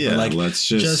whatever. Yeah, but like let's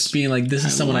just being like, this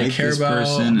is someone I care about.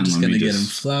 I'm just going to get him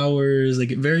flowers.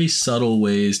 Like very subtle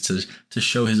ways to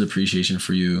show his appreciation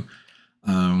for you.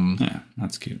 Yeah,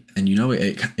 that's cute. And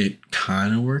it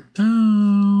kind of worked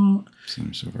out.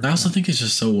 Seems so I also think it's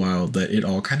just so wild that it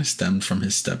all kind of stemmed from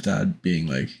his stepdad being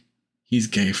like, he's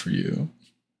gay for you.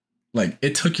 Like,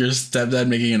 it took your stepdad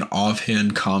making an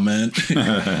offhand comment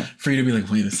for you to be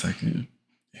like, wait a second,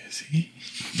 is he?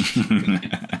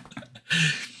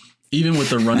 Even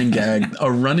with the running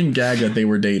gag that they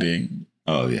were dating.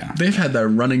 Oh, yeah. They've had that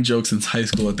running joke since high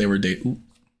school that they were dating.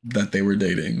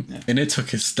 Yeah. And it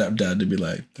took his stepdad to be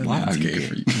like, why are you gay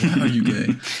for you? Why are you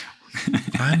gay?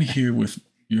 I'm here with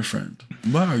your friend.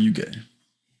 Why are you gay?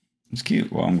 It's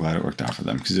cute. Well, I'm glad it worked out for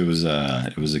them, because it was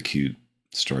a cute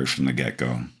story from the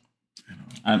get-go.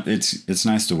 It's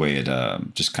nice the way it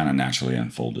just kind of naturally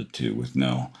unfolded too, with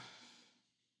no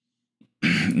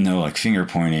like finger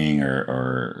pointing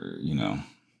or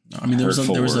I mean, there was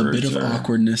a bit of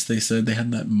awkwardness. They said they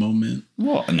had that moment.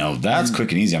 Well, no, that's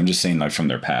quick and easy. I'm just saying, like, from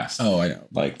their past. Oh, I know.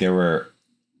 Like, they were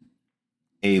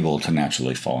able to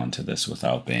naturally fall into this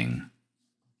without being,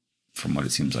 from what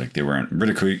it seems like, they weren't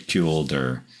ridiculed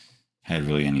or had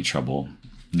really any trouble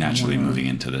naturally moving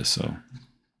into this.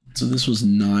 So this was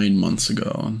 9 months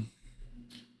ago.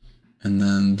 And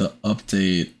then the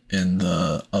update in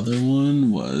the other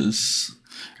one was...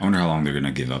 I wonder how long they're going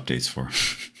to give updates for.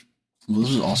 Well,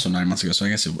 this was also 9 months ago, so I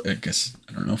guess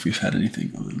I don't know if we've had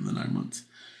anything other than the 9 months.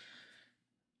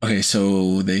 Okay,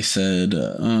 so they said,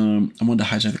 I wanted to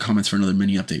hijack the comments for another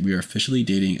mini update. We are officially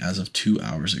dating as of 2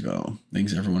 hours ago.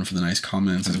 Thanks everyone for the nice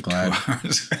comments. I'm glad.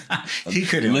 He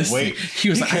couldn't wait.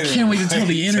 He was like, I can't wait to tell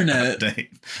the internet.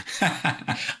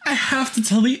 I have to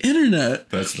tell the internet.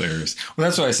 That's hilarious. Well,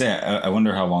 that's what I say. I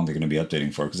wonder how long they're going to be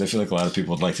updating for, because I feel like a lot of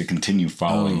people would like to continue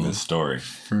following this story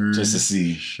just to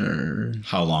see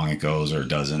how long it goes or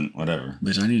doesn't, whatever.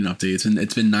 Bitch, I need an update.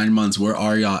 It's been 9 months. Where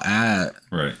are y'all at?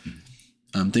 Right.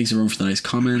 Thanks everyone for the nice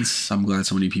comments. I'm glad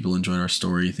so many people enjoyed our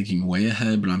story. Thinking way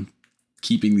ahead, but I'm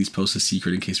keeping these posts a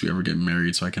secret in case we ever get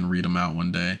married so I can read them out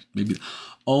one day. Maybe.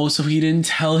 Oh, so he didn't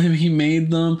tell him he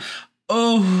made them.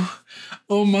 Oh,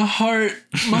 my heart,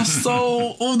 my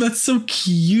soul. Oh, that's so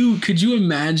cute. Could you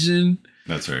imagine?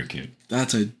 That's very cute.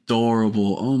 That's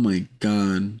adorable. Oh my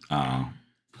God. Oh,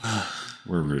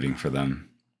 we're rooting for them.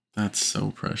 That's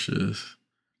so precious.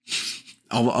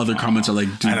 All the other comments are like,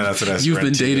 dude, I know, that's what I you've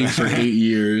been dating for 8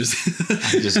 years.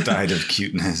 I just died of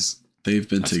cuteness. They've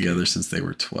been together since they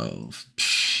were 12.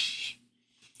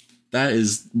 That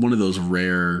is one of those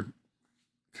rare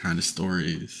kind of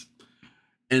stories.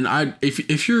 And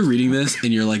if you're reading this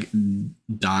and you're like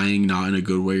dying, not in a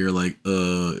good way, you're like,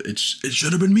 it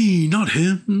should have been me, not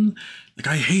him. Like,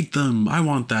 I hate them. I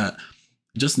want that.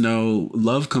 just know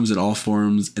love comes in all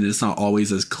forms, and it's not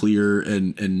always as clear,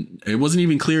 and it wasn't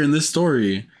even clear in this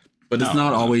story, but it's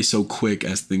not always so quick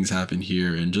as things happen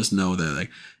here. And just know that, like,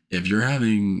 if you're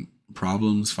having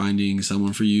problems finding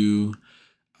someone for you,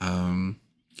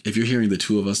 if you're hearing the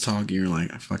two of us talk and you're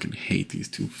like, I fucking hate these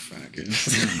two faggots,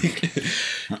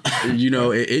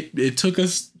 it took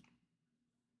us,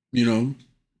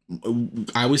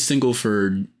 I was single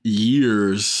for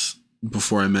years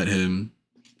before I met him,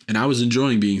 and I was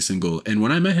enjoying being single. And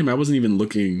when I met him, I wasn't even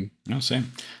looking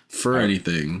for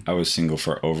anything. I was single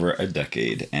for over a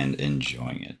decade and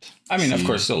enjoying it. I mean, of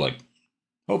course, still like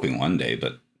hoping one day,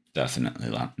 but definitely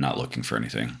not looking for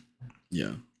anything.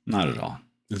 Yeah. Not at all.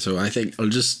 And so I think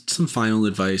just some final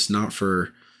advice, not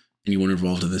for anyone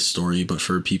involved in this story, but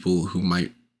for people who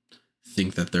might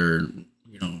think that they're,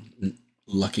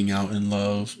 lucking out in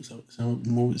love. Is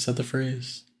that the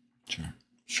phrase?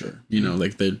 Sure.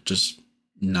 Like they're just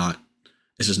not,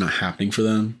 it's just not happening for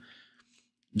them.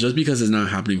 Just because it's not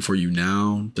happening for you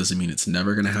now doesn't mean it's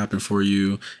never going to happen for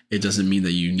you. It doesn't mean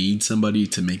that you need somebody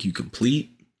to make you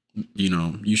complete.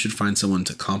 You should find someone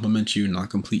to complement you, not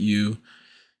complete you.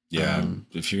 Yeah.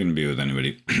 If you're going to be with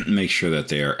anybody, make sure that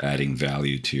they are adding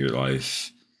value to your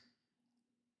life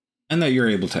and that you're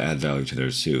able to add value to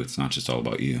theirs too. It's not just all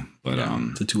about you, but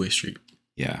it's a two-way street.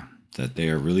 Yeah. That they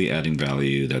are really adding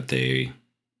value, that they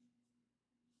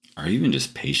are even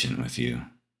just patient with you.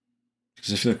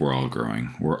 Because I feel like we're all growing.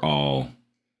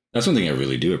 That's one thing I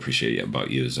really do appreciate about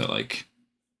you is that, like,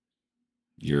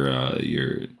 you're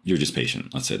just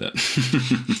patient. Let's say that.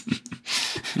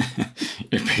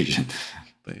 You're patient.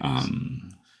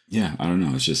 Yeah, I don't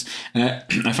know. It's just, and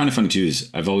I find it funny too, is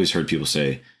I've always heard people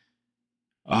say,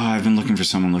 oh, I've been looking for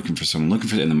someone, and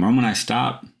the moment I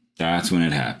stop, that's when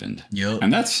it happened. Yep.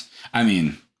 And I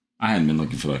hadn't been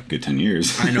looking for like a good 10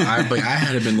 years. I know, but I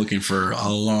hadn't been looking for a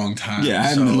long time. Yeah, I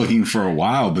hadn't been looking for a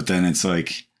while, but then it's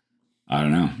like, I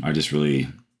don't know.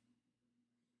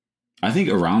 I think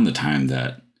around the time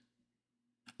that,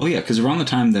 because around the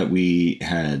time that we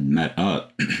had met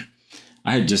up,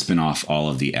 I had just been off all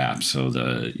of the apps. So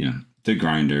the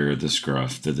Grindr, the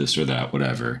Scruff, the this or that,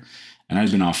 whatever. And I'd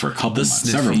been off for a couple months,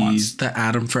 several months. The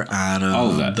Adam for Adam.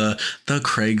 All of that. The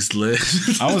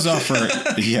Craigslist. I was off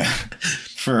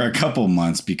for a couple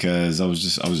months because I was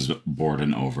just bored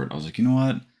and over it. I was like, you know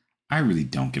what? I really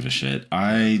don't give a shit.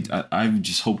 I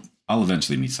just hope I'll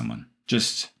eventually meet someone.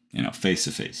 Just, face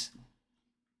to face.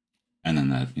 And then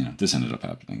that, this ended up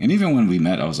happening. And even when we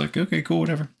met, I was like, okay, cool,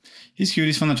 whatever. He's cute.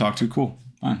 He's fun to talk to. Cool.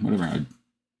 Fine, whatever.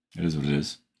 It is what it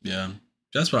is. Yeah.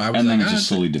 That's what I was and then it just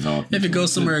slowly developed. If it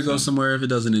goes somewhere, it goes somewhere. If it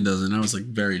doesn't, it doesn't. I was like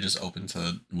very just open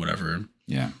to whatever.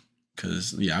 Yeah.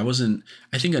 Because,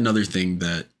 I think another thing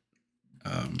that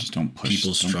just don't push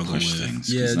people struggle with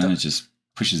things. Yeah. Then it just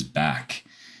pushes back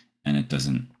and it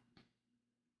doesn't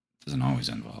always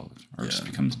end well. Or it just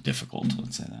becomes difficult.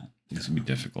 Let's say that. It's going to be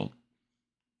difficult.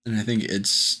 And I think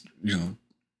it's,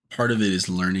 part of it is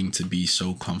learning to be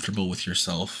so comfortable with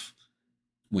yourself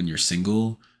when you're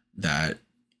single that,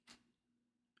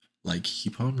 like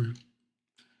Keke Palmer,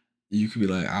 you could be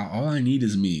like, all I need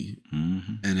is me.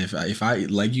 Mm-hmm. And if I,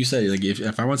 like you said, like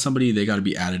if I want somebody, they got to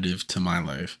be additive to my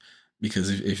life.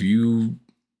 Because if you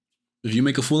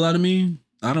make a fool out of me,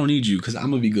 I don't need you because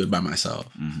I'm going to be good by myself.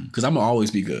 Because I'm going to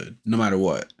always be good no matter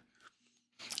what.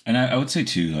 And I would say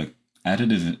too, like,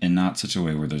 additive in not such a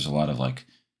way where there's a lot of like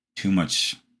too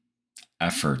much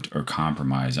effort or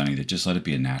compromise on either. Just let it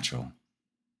be a natural.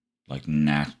 Like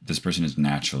this person is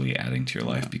naturally adding to your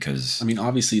life because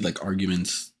obviously like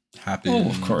arguments happen. Oh,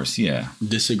 of course, yeah.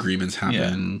 Disagreements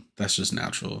happen. Yeah. That's just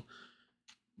natural.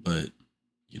 But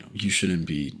you shouldn't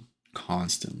be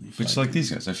constantly fighting. Which like these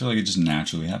guys, I feel like it just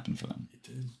naturally happened for them. It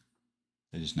did.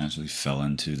 They just naturally fell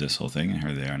into this whole thing, and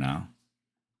here they are now.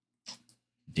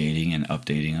 Dating and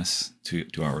updating us 2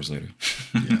 hours later.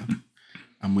 Yeah.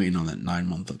 I'm waiting on that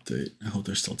 9-month update. I hope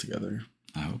they're still together.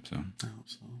 I hope so.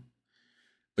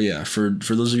 But yeah, for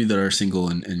those of you that are single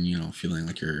and feeling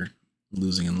like you're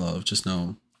losing in love, just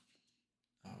know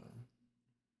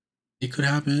it could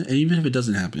happen. And even if it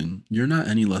doesn't happen, you're not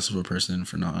any less of a person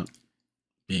for not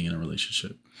being in a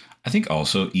relationship. I think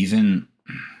also even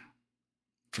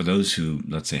for those who,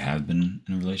 let's say, have been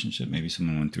in a relationship, maybe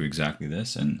someone went through exactly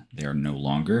this and they are no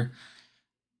longer.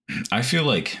 I feel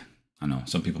like, I know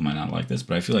some people might not like this,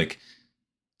 but I feel like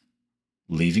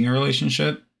leaving a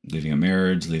relationship, leaving a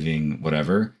marriage, leaving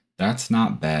whatever, that's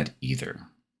not bad either.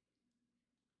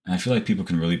 And I feel like people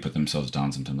can really put themselves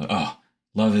down sometimes. Like, oh,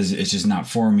 love is, it's just not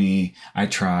for me. I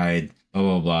tried, blah,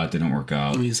 blah, blah. It didn't work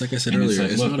out. I mean, it's like I said And earlier,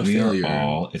 like, it's look, not a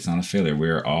failure. It's not a failure.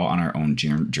 We're all on our own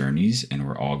journeys and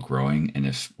we're all growing. And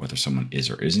if whether someone is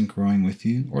or isn't growing with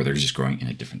you, or they're just growing in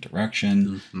a different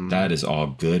direction, that is all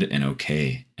good and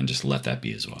okay. And just let that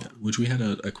be as well. Yeah, which we had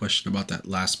a question about that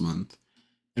last month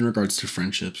in regards to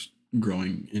friendships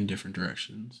growing in different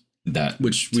directions. That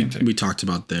which we talked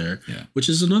about there, which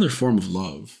is another form of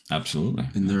love. Absolutely.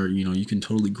 And there, you know, you can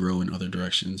totally grow in other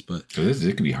directions, but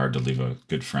it can be hard to leave a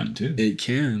good friend too. It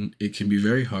can be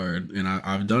very hard, and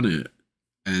I've done it,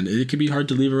 and it can be hard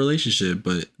to leave a relationship,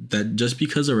 but that just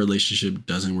because a relationship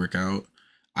doesn't work out,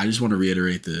 I just want to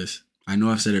reiterate this. I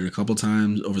know I've said it a couple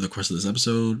times over the course of this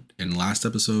episode and last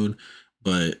episode,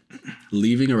 but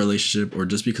leaving a relationship or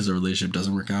just because a relationship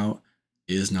doesn't work out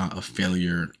is not a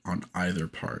failure on either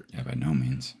part. Yeah, by no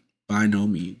means. By no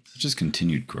means. It's just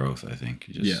continued growth, I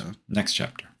think. Next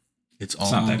chapter. It's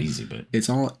not that easy, but it's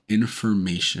all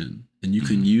information, and you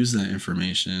can use that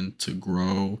information to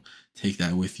grow, take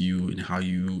that with you in how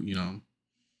you, you know,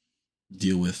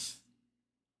 deal with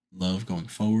love going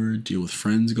forward, deal with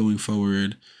friends going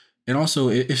forward. And also,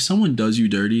 if someone does you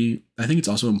dirty, I think it's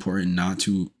also important not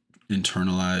to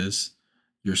internalize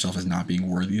yourself as not being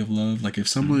worthy of love. Like if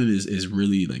someone is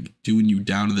really like doing you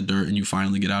down in the dirt and you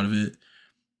finally get out of it,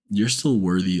 you're still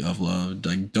worthy of love.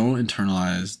 Like don't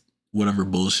internalize whatever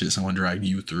bullshit someone dragged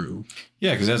you through.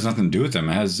 Yeah, because it has nothing to do with them.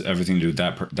 It has everything to do with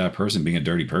that person being a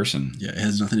dirty person. Yeah, it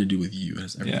has nothing to do with you. It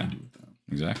has everything to do with them.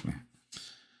 Exactly.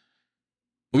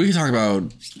 Well, we can talk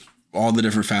about all the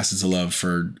different facets of love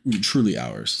for truly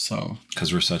hours. So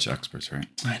because we're such experts, right?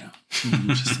 I know.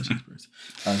 We're just such experts.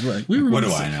 What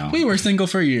do I know? We were single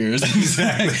for years.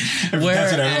 Exactly. We're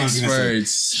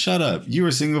experts. Shut up. You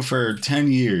were single for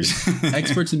 10 years.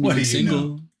 Experts in being single.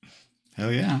 Know?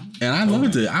 Hell yeah. And I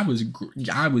loved it. I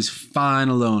was fine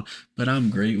alone, but I'm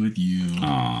great with you.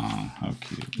 Aw, how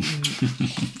cute.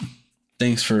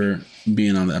 Thanks for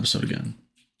being on the episode again.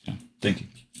 Yeah, thank you.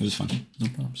 It was fun. No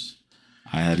problems.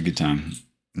 I had a good time.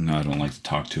 No, I don't like to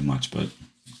talk too much, but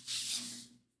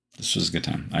this was a good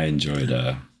time. I enjoyed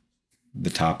the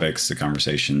topics, the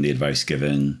conversation, the advice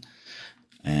given,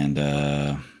 and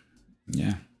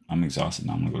yeah, I'm exhausted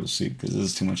now. I'm gonna go to sleep because this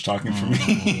is too much talking for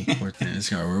me. Poor thing.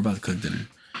 We're about to cook dinner.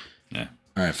 Yeah.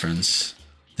 All right, friends.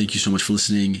 Thank you so much for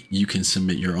listening. You can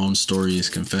submit your own stories,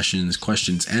 confessions,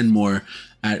 questions, and more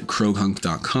at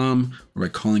kroghunk.com or by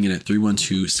calling in at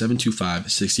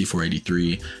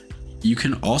 312-725-6483. You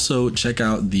can also check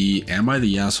out the Am I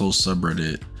the Asshole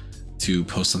subreddit to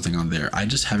post something on there. I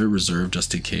just have it reserved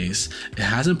just in case. It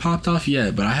hasn't popped off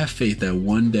yet, but I have faith that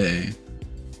one day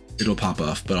it'll pop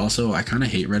off. But also, I kind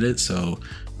of hate Reddit, so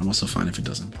I'm also fine if it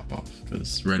doesn't pop off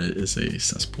because Reddit is a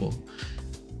cesspool.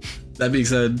 That being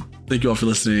said, thank you all for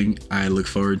listening. I look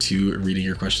forward to reading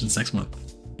your questions next month.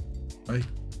 Bye.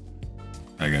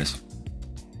 Bye, guys.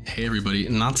 Hey everybody,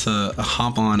 not to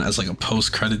hop on as like a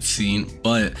post-credit scene,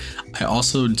 but I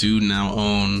also do now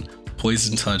own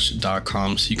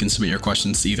poisontouch.com, so you can submit your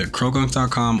questions to either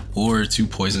kroghunk.com or to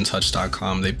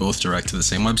poisontouch.com. They both direct to the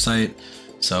same website,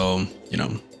 so, you know,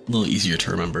 a little easier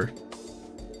to remember.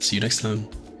 See you next time.